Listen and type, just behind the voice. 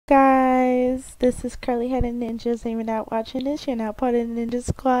guys, this is Curly Headed Ninjas, and you're not watching this, you're not part of the Ninja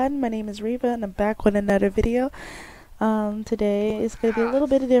Squad. My name is Reva, and I'm back with another video. Today is going to be a little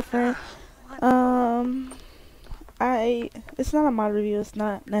bit different. It's not a mod review, it's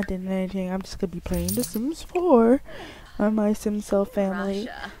not nothing or anything. I'm just going to be playing The Sims 4 on my SimCell family.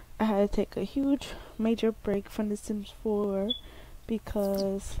 I had to take a huge, major break from The Sims 4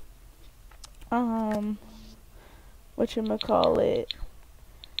 because, whatchamacallit,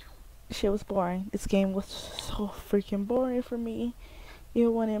 shit was boring. This game was so freaking boring for me. You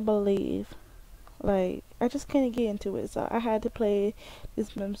wouldn't believe. Like, I just couldn't get into it. So I had to play this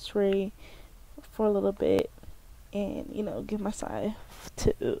Sims 3 for a little bit and, you know, give myself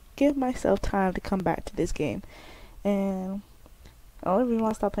time to come back to this game. And the only reason why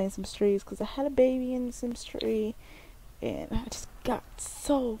I stopped playing Sims 3 is because I had a baby in Sims 3 and I just got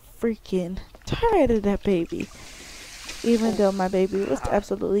so freaking tired of that baby. Even though my baby was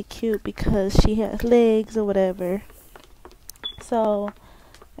absolutely cute because she has legs or whatever. So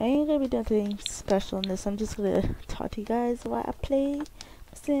I ain't gonna be doing anything special in this. I'm just gonna talk to you guys while I play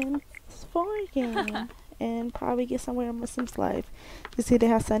Sims 4 game and probably get somewhere in my Sims life. You see they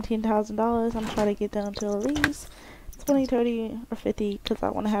have $17,000. I'm trying to get down to at least 20, 30, or 50 because I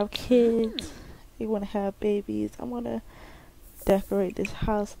want to have kids. I want to have babies. I want to decorate this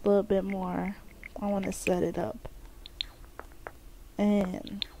house a little bit more. I want to set it up.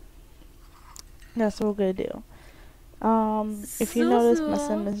 And that's what we're gonna do. If you notice, my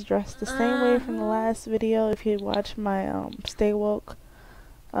sim is dressed the same way from the last video. If you watch my Stay Woke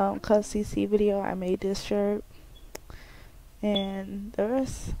Cuz CC video, I made this shirt. And the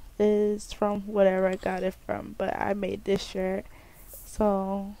rest is from whatever I got it from, but I made this shirt.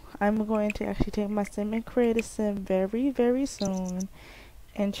 So I'm going to actually take my sim and create a sim very, very soon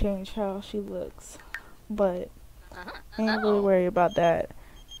and change how she looks. But I ain't really worried about that.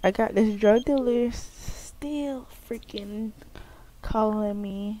 I got this drug dealer still freaking calling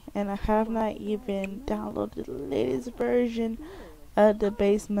me, and I have not even downloaded the latest version of the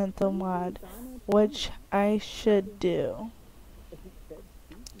basemental mod, which I should do.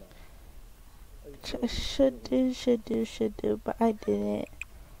 Should do, but I didn't.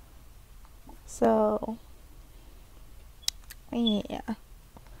 So yeah,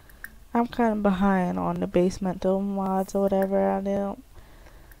 I'm kind of behind on the basemental mods or whatever.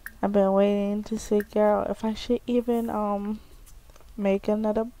 I've been waiting to figure out if I should even make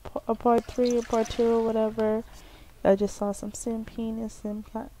another part 3 or part 2 or whatever. I just saw some sim penis, sim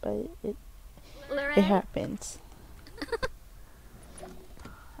cat, but it happens.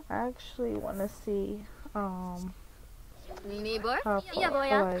 I actually want to see how like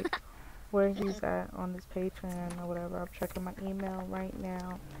where he's at on his Patreon or whatever. I'm checking my email right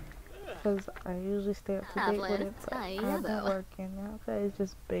now because I usually stay up to date with it, but I've been working. Okay, it's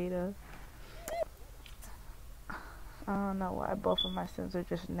just beta. I don't know why both of my sims are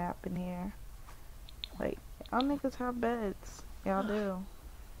just napping here. Like, y'all niggas have beds. Y'all do.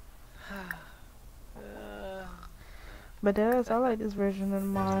 But I like this version of the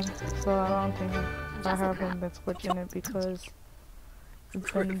mod, so I don't think I haven't been switching it because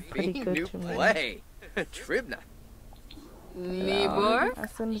it's been pretty good to me. Tribna. I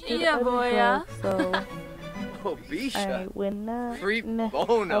sent it to the other drug, so I would not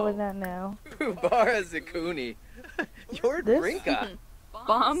know. Bara Zakuni. Your drinka.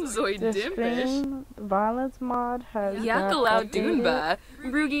 Bombzoid This dimpish. violence mod has Yakalau Dunba.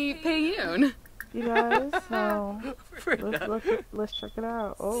 Rugi Payun. you guys, so let's check it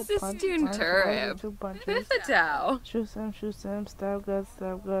out. Oh, punch, Turib. 2 punches. Fitatow. Shoot him, stab gut,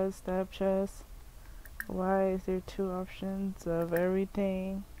 stab chest. Why is there 2 options of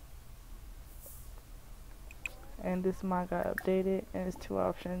everything? And this mod got updated and it's 2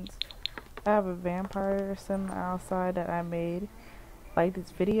 options. I have a vampire sim outside that I made. Like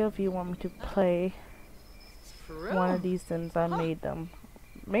this video if you want me to play one of these sims. I made them.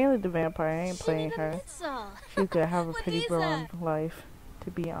 Mainly the vampire, I ain't playing her. She could have a pretty boring life,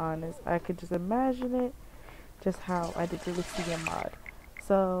 to be honest. I could just imagine it, just how I did the Lucia mod.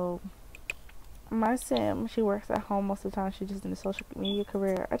 So, my sim, she works at home most of the time. She's just in a social media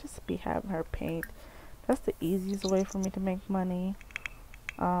career. I just be having her paint. That's the easiest way for me to make money.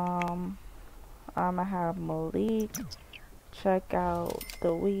 I have Malik check out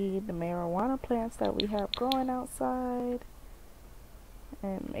the weed, the marijuana plants that we have growing outside,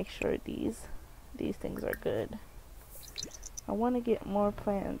 and make sure these things are good. I want to get more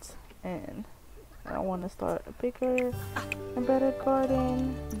plants and I want to start a bigger and better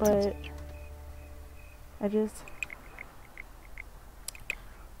garden, but I just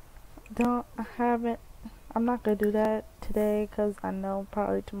I'm not gonna do that today because I know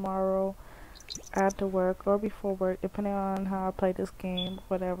probably tomorrow after work or before work, depending on how I play this game,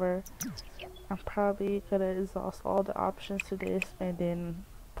 whatever. I'm probably gonna exhaust all the options to this and then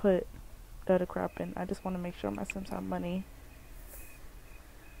put the other crap in. I just want to make sure my Sims have money.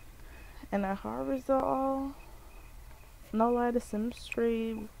 And I harvest all. No lie, the Sims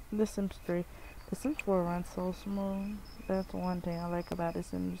 3, the Sims 4 runs so smooth. That's one thing I like about the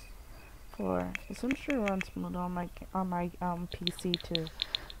Sims 4. The Sims 3 runs smooth on my PC too.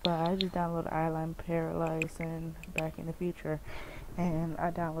 But I just downloaded Island Paradise and Back in the Future, and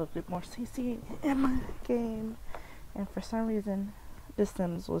I downloaded more CC in my game, and for some reason, The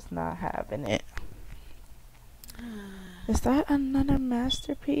Sims was not having it. Is that another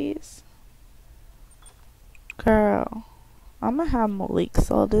masterpiece? Girl, I'm gonna have Malik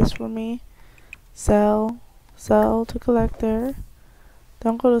sell this for me. Sell to collector.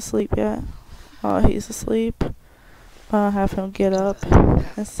 Don't go to sleep yet. Oh, he's asleep. I'll have him get up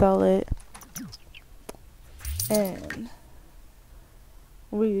and sell it. And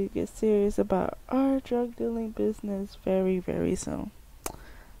we get serious about our drug dealing business very, very soon.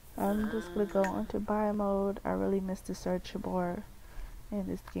 I'm just gonna go into buy mode. I really miss the search bar in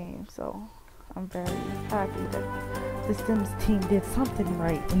this game, so I'm very happy that the Sims team did something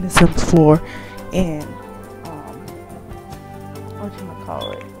right in the Sims 4 and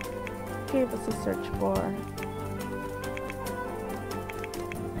whatchamacallit, gave us a search bar.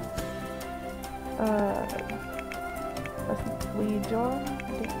 That's weed jar. I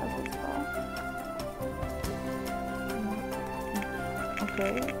think that's what it's called.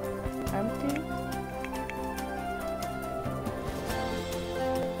 Okay, empty.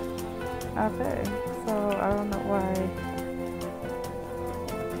 Okay, so I don't know why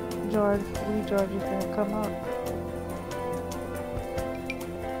weed jar just didn't come up.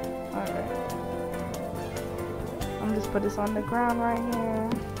 Alright. I'm just put this on the ground right here.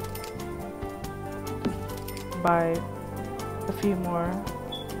 Buy a few more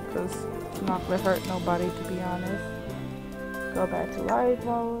because it's not gonna hurt nobody, to be honest. Go back to live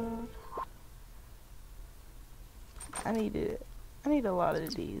mode. I need a lot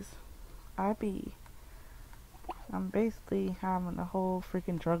of these. I'm basically having a whole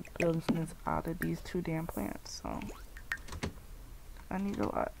freaking drug business out of these 2 damn plants, so I need a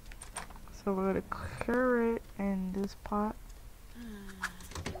lot. So we're gonna cure it in this pot.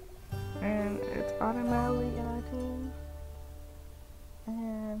 And it's automatically in our team.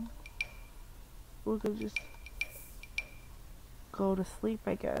 And we could just go to sleep,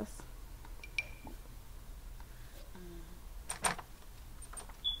 I guess.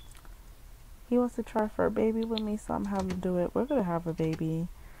 He wants to try for a baby with me, so I'm having to do it. We're gonna have a baby.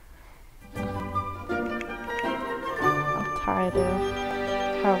 I'm tired of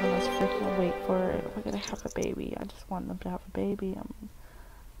having us freaking wait for it. We're gonna have a baby. I just want them to have a baby.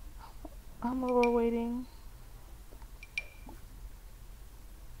 I'm over waiting.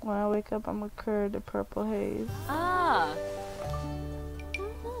 When I wake up, I'm gonna cure the purple haze. Ah.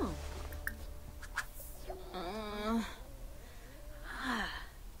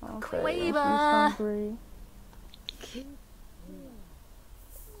 Okay, she's Reva. hungry.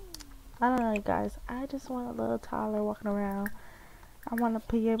 I don't know, you guys. I just want a little toddler walking around. I want to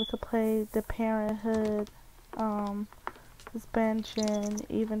be able to play the parenthood suspension,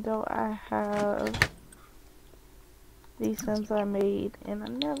 even though I have these Sims I made and I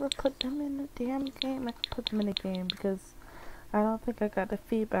never put them in the damn game. I can put them in the game because I don't think I got the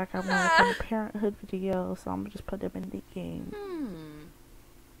feedback I wanted from the parenthood video, so I'm gonna just put them in the game.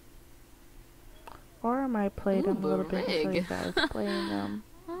 Or I might play them a little bit and show you guys playing them.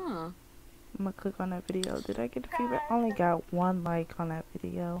 I'm gonna click on that video. Did I get the feedback? I only got 1 like on that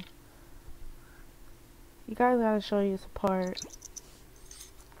video. You guys gotta show you support.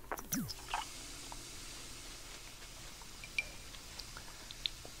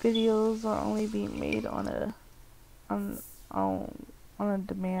 Videos are only being made on a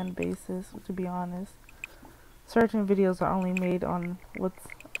demand basis, to be honest. Certain videos are only made on what's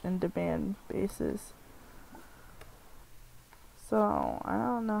in demand basis. So I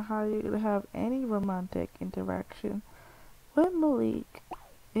don't know how you're gonna have any romantic interaction with Malik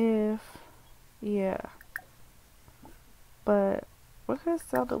yeah. But we're gonna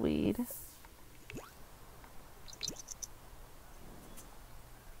sell the weed.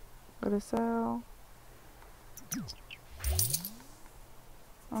 Gonna sell.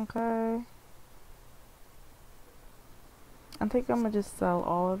 Okay. I think I'm gonna just sell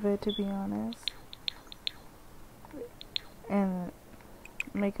all of it, to be honest. And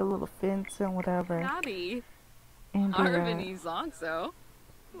make a little fence and whatever. Nobby. And do that. Arvinese Longso.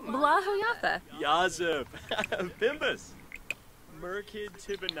 Blahuyatha. Yazip. Bimbus.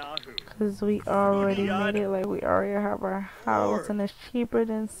 Cause we already made it, like we already have our house and it's cheaper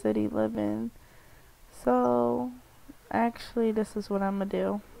than city living. So actually this is what I'm gonna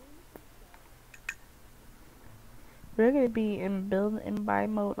do. We're gonna be in build and buy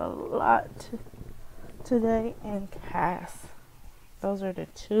mode a lot today and CAS. Those are the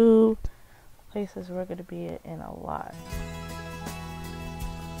two places we're gonna be in a lot.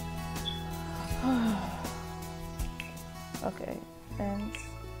 Okay, and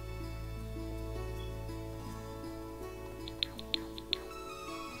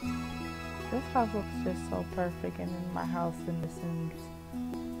this house looks just so perfect, and then my house in The Sims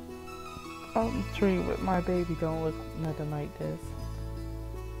on the tree with my baby don't look nothing like this.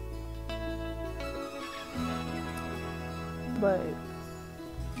 But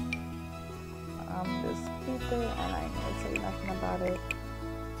I'm just keep it, and I ain't gonna say nothing about it.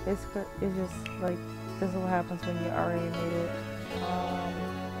 It's just like this is what happens when you already made it.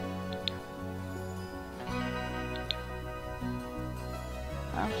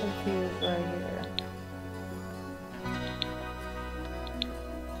 I'm confused right here.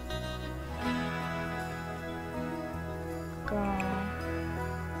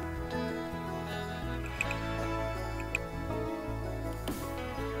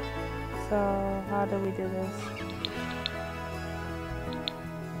 So how do we do this?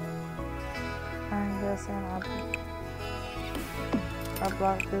 I'm guessing I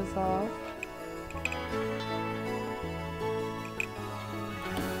block this off.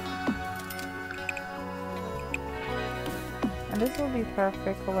 And this will be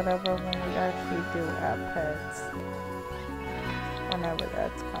perfect or whatever when we actually do our pets. Whenever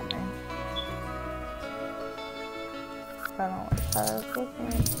that's coming. I don't like how it's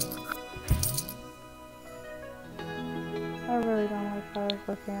looking. I really don't like how it's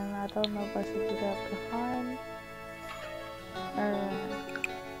looking. I don't know if I should do that behind or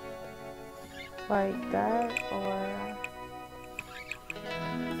like that or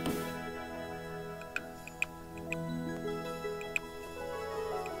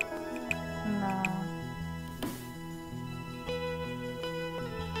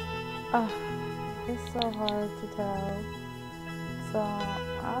no. It's so hard to tell. So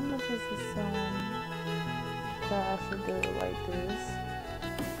I'm gonna just assume that I should do it like this.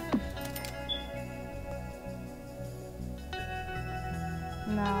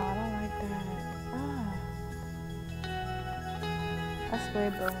 No, I don't like that. I swear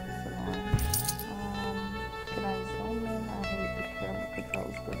building's annoying. Can I zoom in? I hate the camera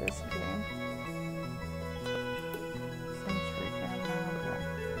controls for this game. Century camera.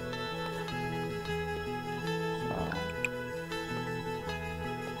 So,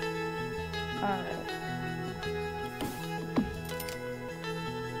 alright.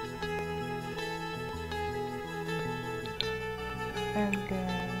 And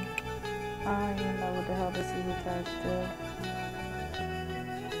then I don't even know what the hell this is attached to.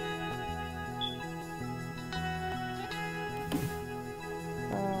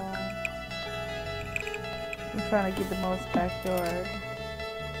 I'm trying to get the most backyard.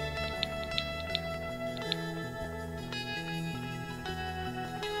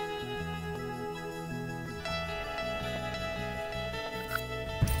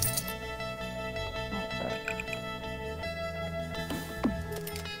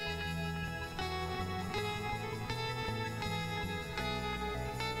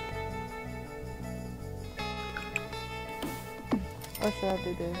 Or should I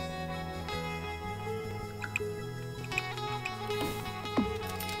do this?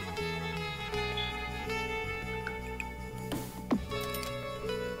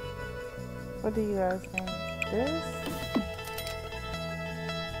 What do you guys think? This?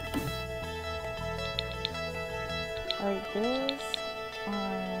 Like this? Or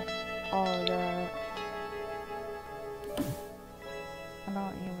all of that? I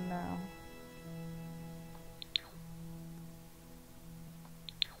don't even know.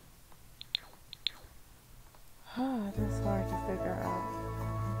 This is hard to figure out.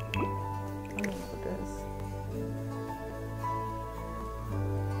 Let me put this.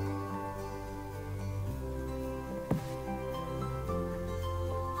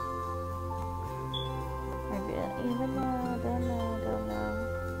 Maybe I even know, don't know.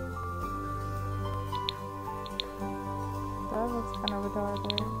 That looks kind of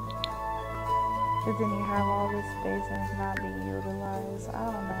retarded. But then you have all this space and it's not being utilized. I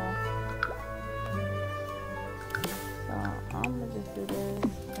don't know. I'm gonna just do this,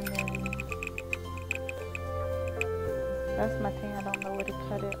 and then that's my thing. I don't know where to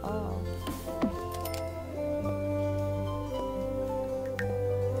cut it off.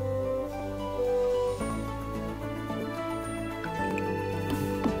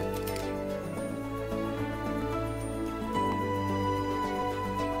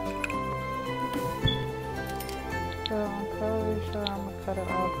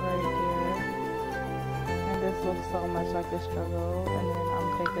 looks so much like a struggle, and then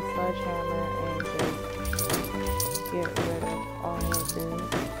I'm gonna take a sledgehammer and just get rid of all of this.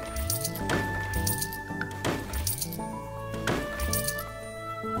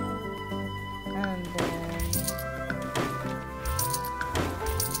 And then,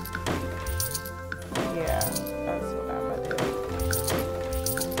 yeah, that's what I'm gonna do.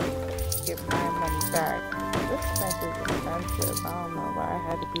 Get my money back. This fence is expensive. I don't know why I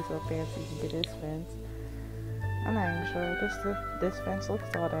had to be so fancy to get this fence. I'm not even sure this fence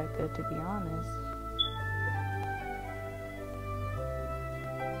looks all that good, to be honest.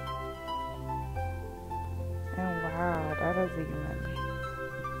 And wow, that is even.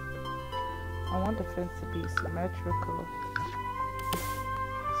 I want the fence to be symmetrical.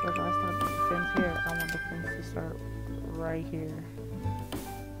 So if I start the fence here, I want the fence to start right here.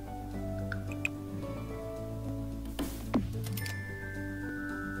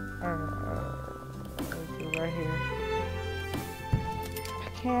 Right here. I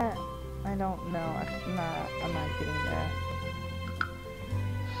can't. I don't know. I'm not getting that.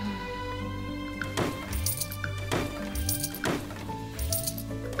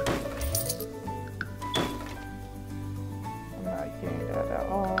 I'm not getting that at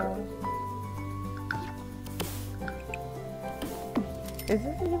all. Is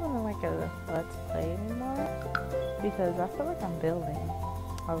this even like a let's play anymore? Because I feel like I'm building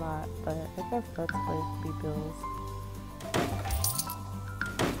a lot, but I guess let's play be bills.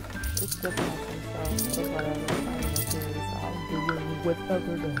 It's good enough themselves, so whatever I'm gonna do is I'll do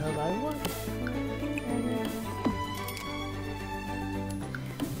whatever the hell I want.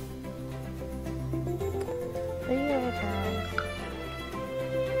 But yeah, guys,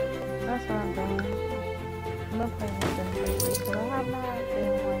 that's what I'm doing. I'm not playing with them lately, because I have not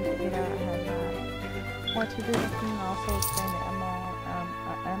been wanting to get out. I have not want to do anything. Also playing the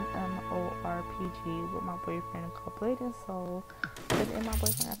MMORPG with my boyfriend a couple later, so but then my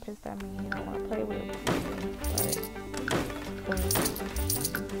boyfriend got pissed at me, he don't want to play with me, but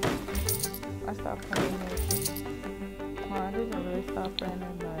I stopped playing it. Well, I didn't really stop playing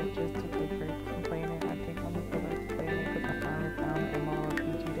it, but I just took a break from playing it. I think I'm gonna go back to playing it because I finally found an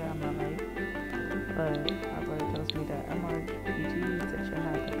MMORPG that I'm not like, but my brother tells me that MMORPGs that you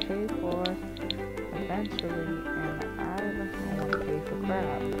have to pay for eventually, and I don't want to pay for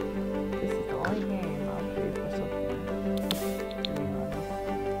crap. This is the only game I'll pay for something, to be honest.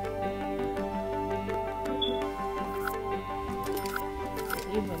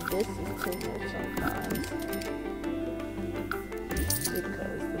 Even this is too much sometimes,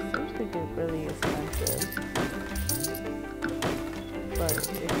 because the Sims can get really expensive. But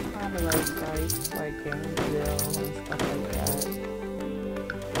it's kind of like sites like Gamesville and stuff like that.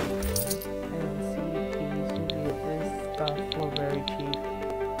 For very cheap,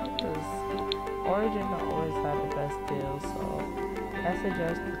 because Origin don't always have the best deals, so I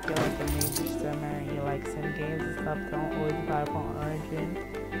suggest if you're like a major simmer and you like sim games and stuff, don't always buy from Origin.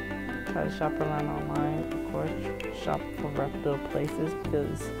 Try to shop around online, of course, shop from reputable places,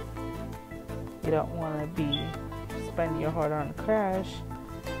 because you don't want to be spending your hard-earned cash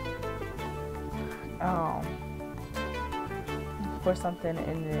for something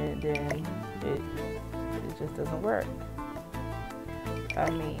and then it just doesn't work. I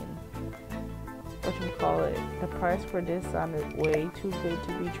mean, what you call it, the price for this sounded way too good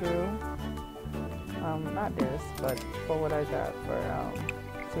to be true. Not this, but for what I got for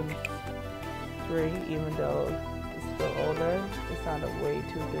Sims 3, even though it's still older, it sounded way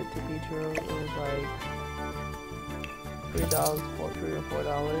too good to be true. It was like $3 for $3 or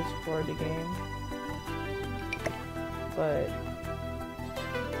 $4 for the game, but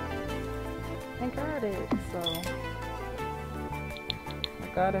I got it, so I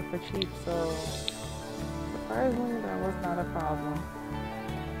got it for cheap, so surprisingly that was not a problem.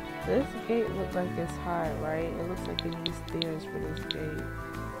 This gate looks like it's high, right? It looks like it needs stairs for this gate.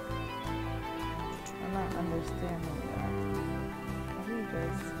 I'm not understanding that. I think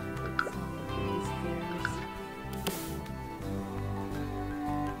that's some of these stairs.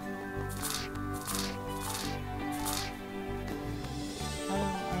 I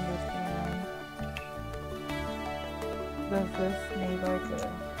don't understand. Does this need like a...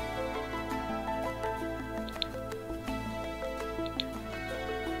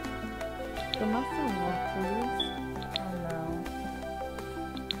 Am I still walk through this? Oh no.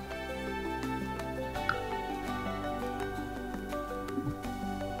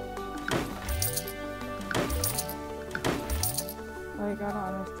 Like, I don't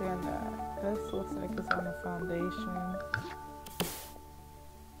understand that. This looks like it's on a foundation.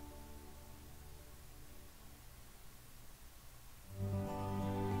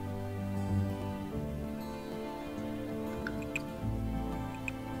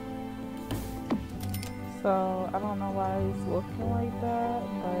 So I don't know why he's looking like that,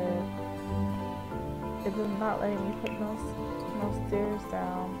 but it is not letting me put no stairs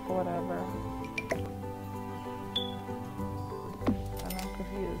down or whatever. And I'm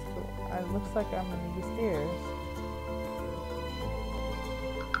confused. It looks like I'm gonna need stairs.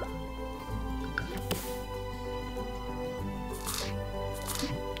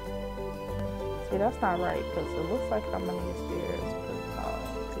 See, that's not right because it looks like I'm gonna need stairs, but no,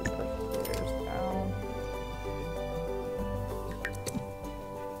 they put stairs down.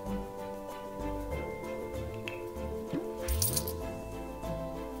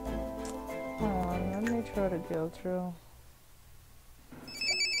 Hold on, let me try to go through.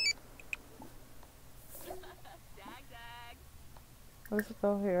 Let's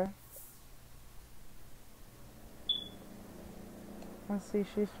go here. Let's see,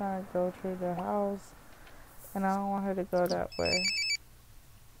 she's trying to go through the house, and I don't want her to go that way.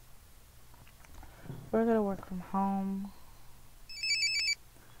 We're gonna work from home.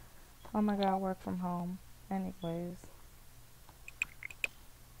 Oh my god, work from home. Anyways.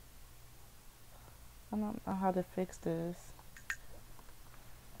 I don't know how to fix this.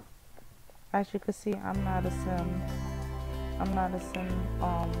 As you can see, I'm not a sim,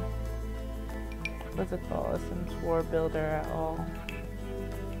 what's it called? A sim tour builder at all.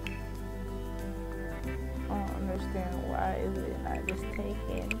 I don't understand why is it not just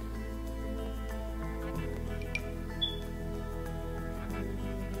taken.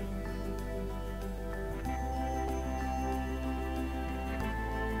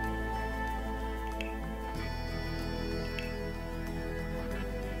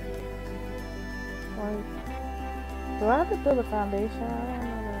 Do I have to build a foundation? I don't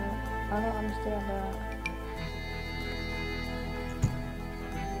know that. I don't understand that.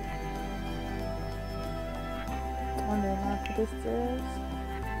 And then after the stairs.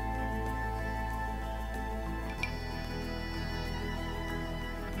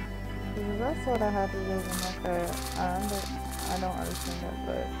 Because that's what I have to do. Okay, I don't understand that,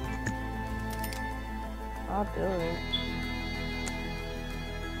 but I'll do it.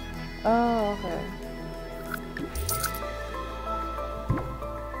 Oh, okay.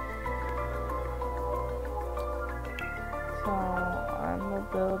 So I'm gonna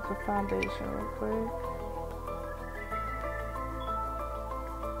build the foundation real quick.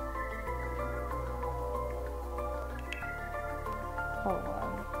 Hold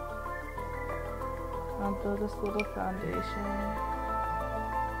on. I'll build this little foundation.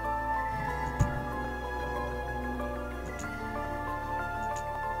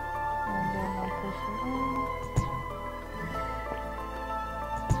 And then I'll push it in.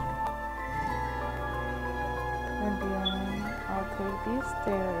 And then I'll take these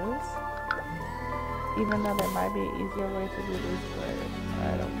stairs, even though there might be an easier way to do this, but I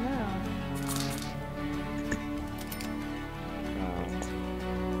don't know. So,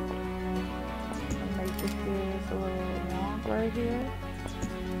 I'll make the stairs a little long right here,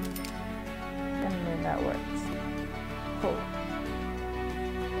 and then that works. Cool.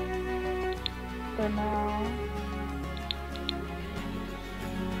 But now,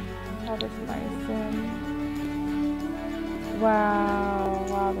 I have this nice and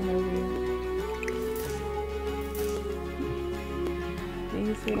wow, the movie. Do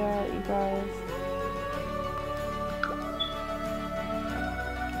you see that, you guys?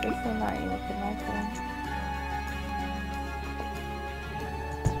 It's still not even connecting.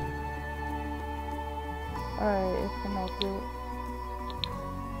 Alright, it's connected.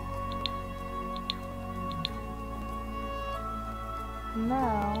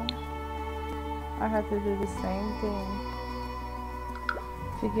 Now, I have to do the same thing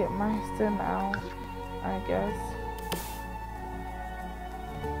to get my stem out, I guess.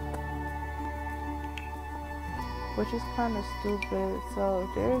 Which is kind of stupid. So if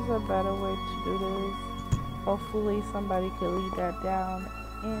there's a better way to do this, hopefully somebody could leave that down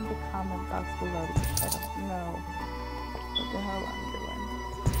in the comment box below, because I don't know what the hell I'm doing.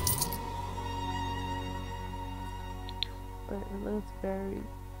 But it looks very,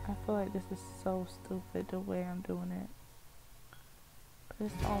 I feel like this is so stupid the way I'm doing it. But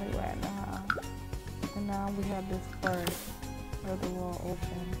it's the only way I know how. And now we have this part of the wall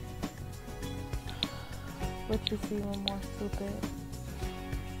open, which is even more stupid.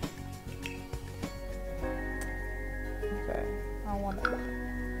 Okay, I want this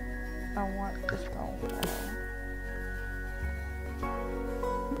stone wall.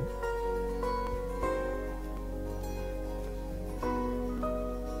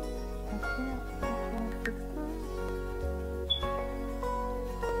 I can't fix this.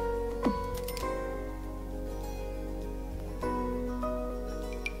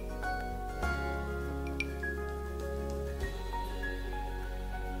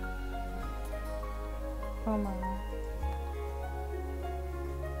 Come on.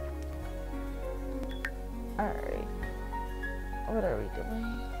 Alright. What are we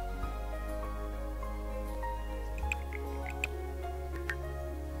doing?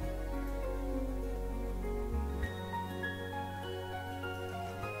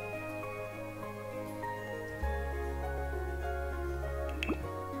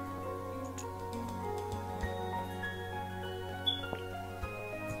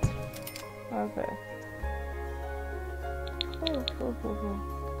 Okay.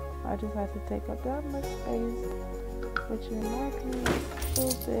 I just had to take up that much space, which reminds me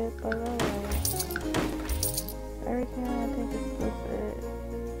stupid, but alright. Everything I think is stupid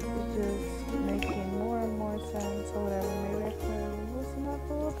is just making more and more sense or whatever. Maybe I could loosen up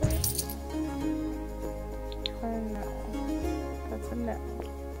a little bit. But no. That's a no.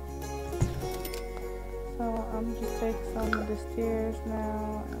 So I'm just taking some of the stairs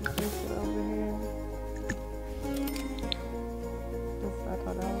now and place it over here. I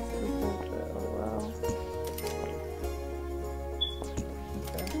thought that was stupid, but oh well.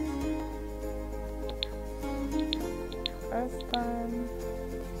 Okay. That's done.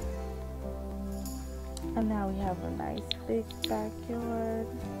 And now we have a nice big backyard.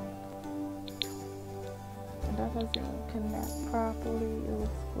 And that doesn't connect properly. It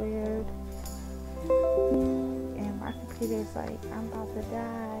looks weird. And my computer's like, I'm about to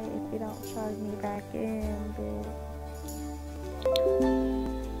die if you don't charge me back in, bitch. I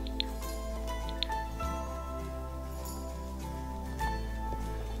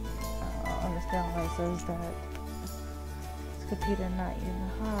don't understand why it says that this computer not even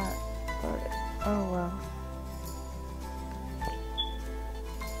hot, but oh well.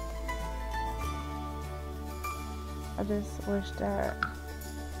 I just wish that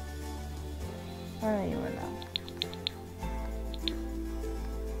I don't even know.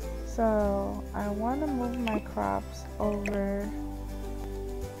 So I want to move my crops over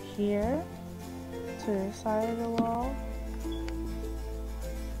here to the side of the wall.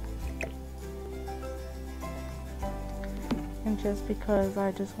 And just because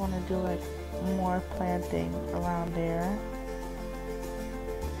I just want to do like more planting around there.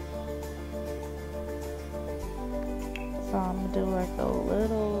 So I'm gonna do like a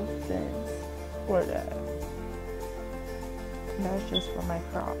little fence for that. And that's just for my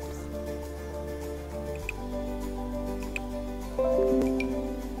crops.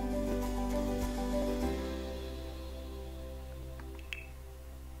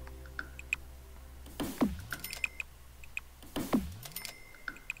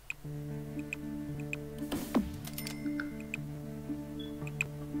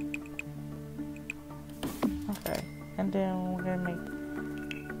 Okay, and then we're gonna make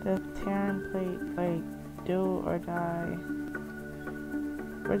the tearing plate like do or die.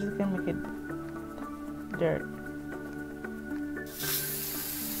 We're just gonna make it dirt.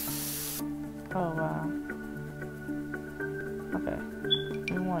 Oh wow. Okay,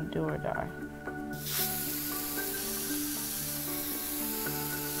 we want do or die.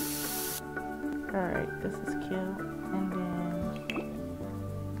 Alright, this is cute. And then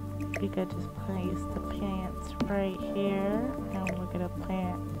you could just place the plants right here, and we're gonna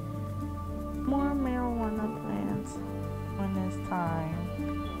plant more marijuana plants when it's time.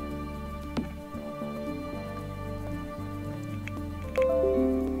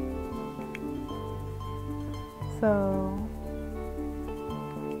 So,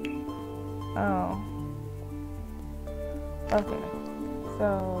 oh, okay. So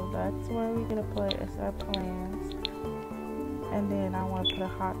that's where we're gonna put our plants. And then I want to put a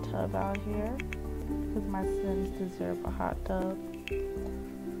hot tub out here because my Sims deserve a hot tub.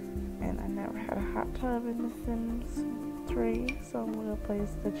 And I never had a hot tub in The Sims 3, so I'm going to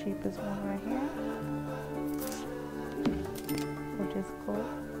place the cheapest one right here, which is cool.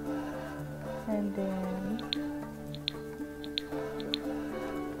 And then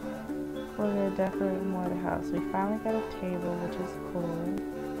we're going to decorate more of the house. We finally got a table, which is cool.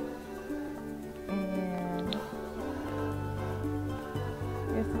 And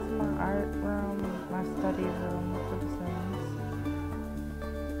this is my art room, my study room for The Sims.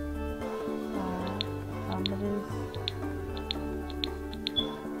 I'm gonna just,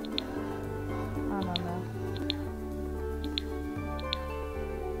 I don't know.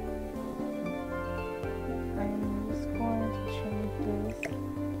 I'm just going to change this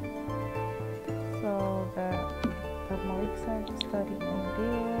so that the Malik can study in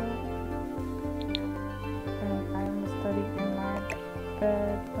there, and I'm gonna study in my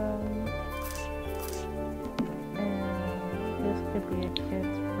bedroom, and this could be a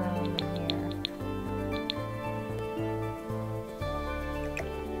kid's room in here.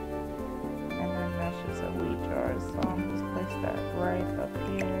 And then that's just a week.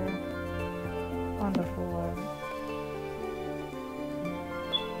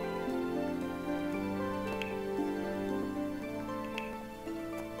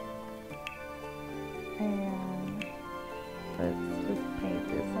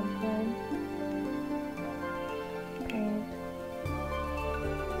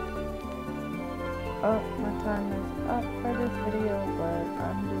 Oh, my time is up for this video, but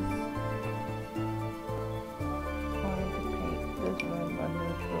I'm just going to paint this room a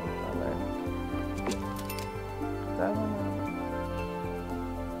neutral color. 'Cause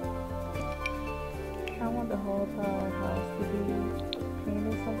I want the whole entire house to be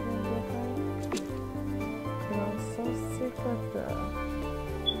painted something different. But I'm so sick of the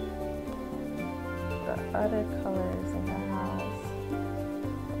other colors in the house.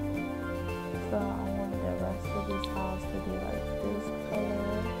 So I want the rest of this house to be like this color.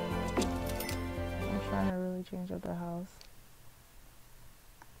 I'm trying to really change up the house.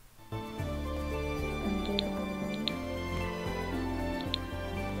 And then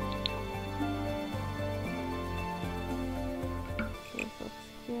this looks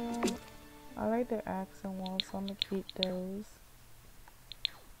cute. I like the accent walls, so I'm gonna keep those.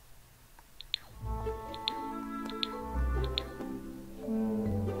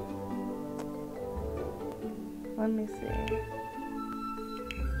 Let me see. I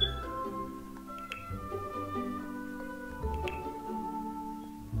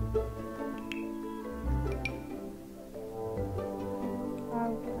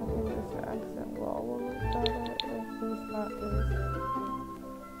think this accent wall will look better if it's not this.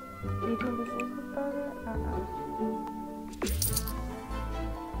 Do you think this looks better?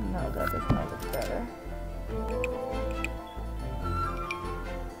 No, that does not look better.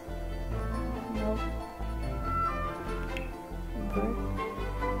 Nope. Brick.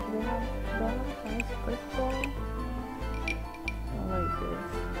 Do they have nice brick wall? I like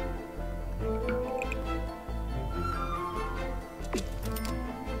this.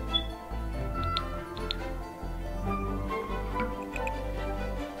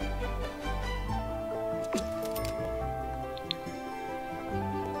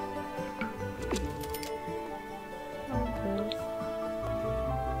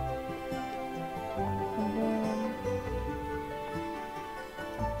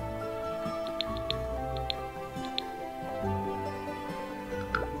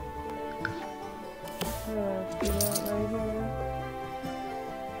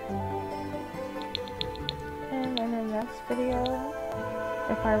 And in the next video,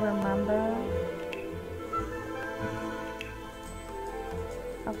 if I remember,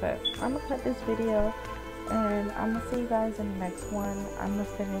 okay, I'm gonna cut this video and I'm gonna see you guys in the next one. I'm gonna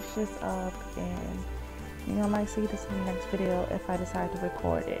finish this up and you know, I might see this in the next video if I decide to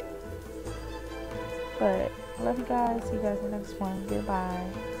record it. But I love you guys. See you guys in the next one. Goodbye.